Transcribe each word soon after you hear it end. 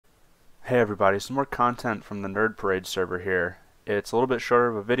Hey everybody, some more content from the Nerd Parade server here. It's a little bit shorter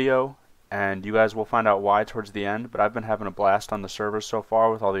of a video, and you guys will find out why towards the end, but I've been having a blast on the server so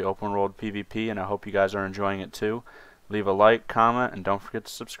far with all the open world PvP, and I hope you guys are enjoying it too. Leave a like, comment, and don't forget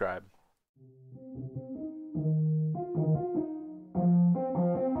to subscribe.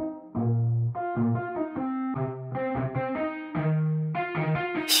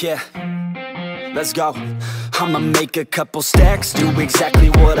 Yeah, let's go. I'ma make a couple stacks, do exactly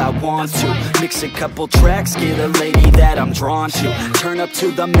what I want to. Mix a couple tracks, get a lady that I'm drawn to. Turn up to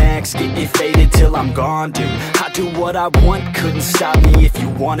the max, get it faded till I'm gone, dude. I do what I want, couldn't stop me if you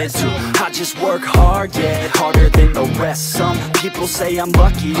wanted to. I just work hard, yeah, harder than the rest. Some people say I'm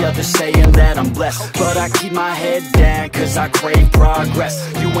lucky, others saying that I'm blessed. But I keep my head down, cause I crave progress.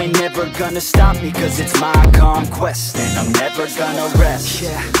 You ain't never gonna stop me, cause it's my conquest. And I'm never gonna rest,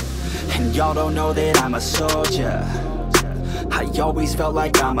 yeah. And y'all don't know that I'm a soldier. I always felt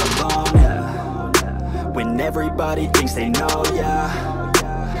like I'm alone, yeah. When everybody thinks they know, yeah.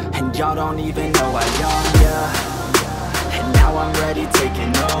 And y'all don't even know I own, yeah. And now I'm ready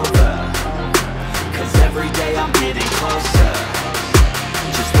taking over, cause every day I'm getting closer.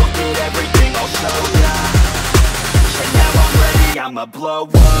 Just look at everything I'll show ya. And now I'm ready, I'ma blow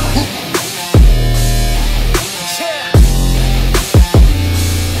up. Yeah.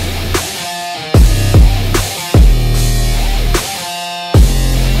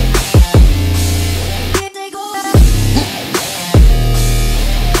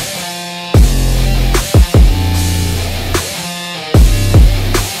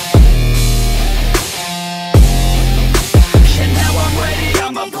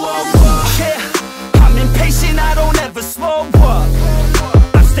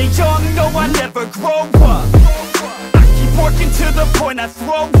 To the point I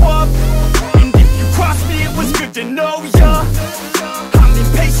throw up. And if you cross me, it was good to know ya. I'm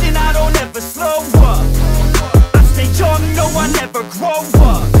impatient, I don't ever slow up. I stay young, no, I never grow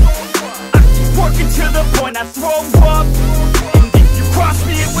up. I keep working to the point I throw up. And if you cross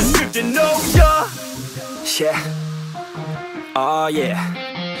me, it was good to know ya. Yeah, oh yeah,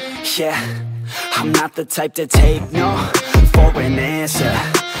 yeah. I'm not the type to take no for an answer.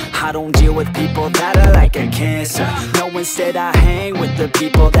 I don't deal with people that are like a cancer. No, instead I hang with the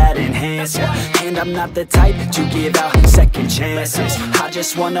people that enhance ya. And I'm not the type to give out second chances. I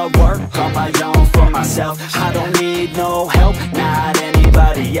just wanna work on my own for myself. I don't need no help, not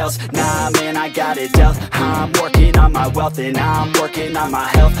anybody else. Nah man, I got it dealt. I'm working on my wealth and I'm working on my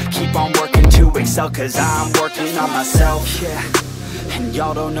health. Keep on working to excel, cause I'm working on myself. Yeah, and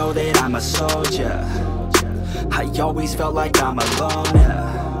y'all don't know that I'm a soldier. I always felt like I'm alone,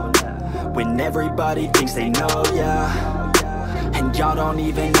 yeah. When everybody thinks they know, yeah. And y'all don't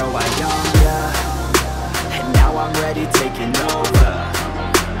even know I own, yeah. And now I'm ready taking over,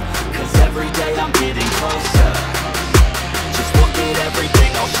 cause every day I'm getting closer. Just look at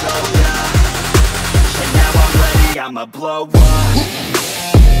everything I'll show ya. And now I'm ready, I'ma blow up.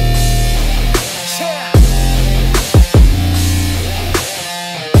 Yeah.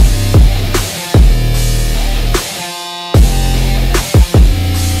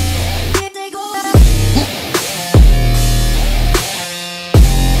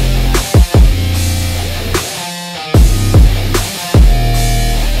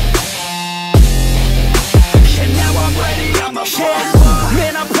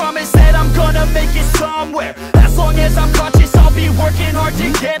 Man, I promise that I'm gonna make it somewhere. As long as I'm conscious, I'll be working hard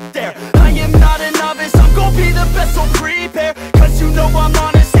to get there. I am not a novice, I'm gonna be the best, so prepare. Cause you know I'm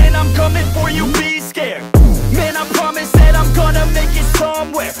honest and I'm coming for you, be scared. Man, I promise that I'm gonna make it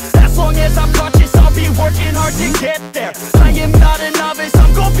somewhere. As long as I'm conscious, I'll be working hard to get there. I am not a novice,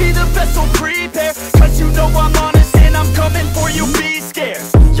 I'm gonna be the best, so prepare. Cause you know I'm honest and I'm coming for you, be scared.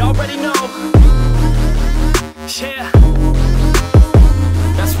 Y'all already know. Yeah,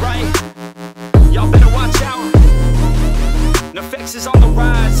 that's right. Y'all better watch out. NFX is on the rise.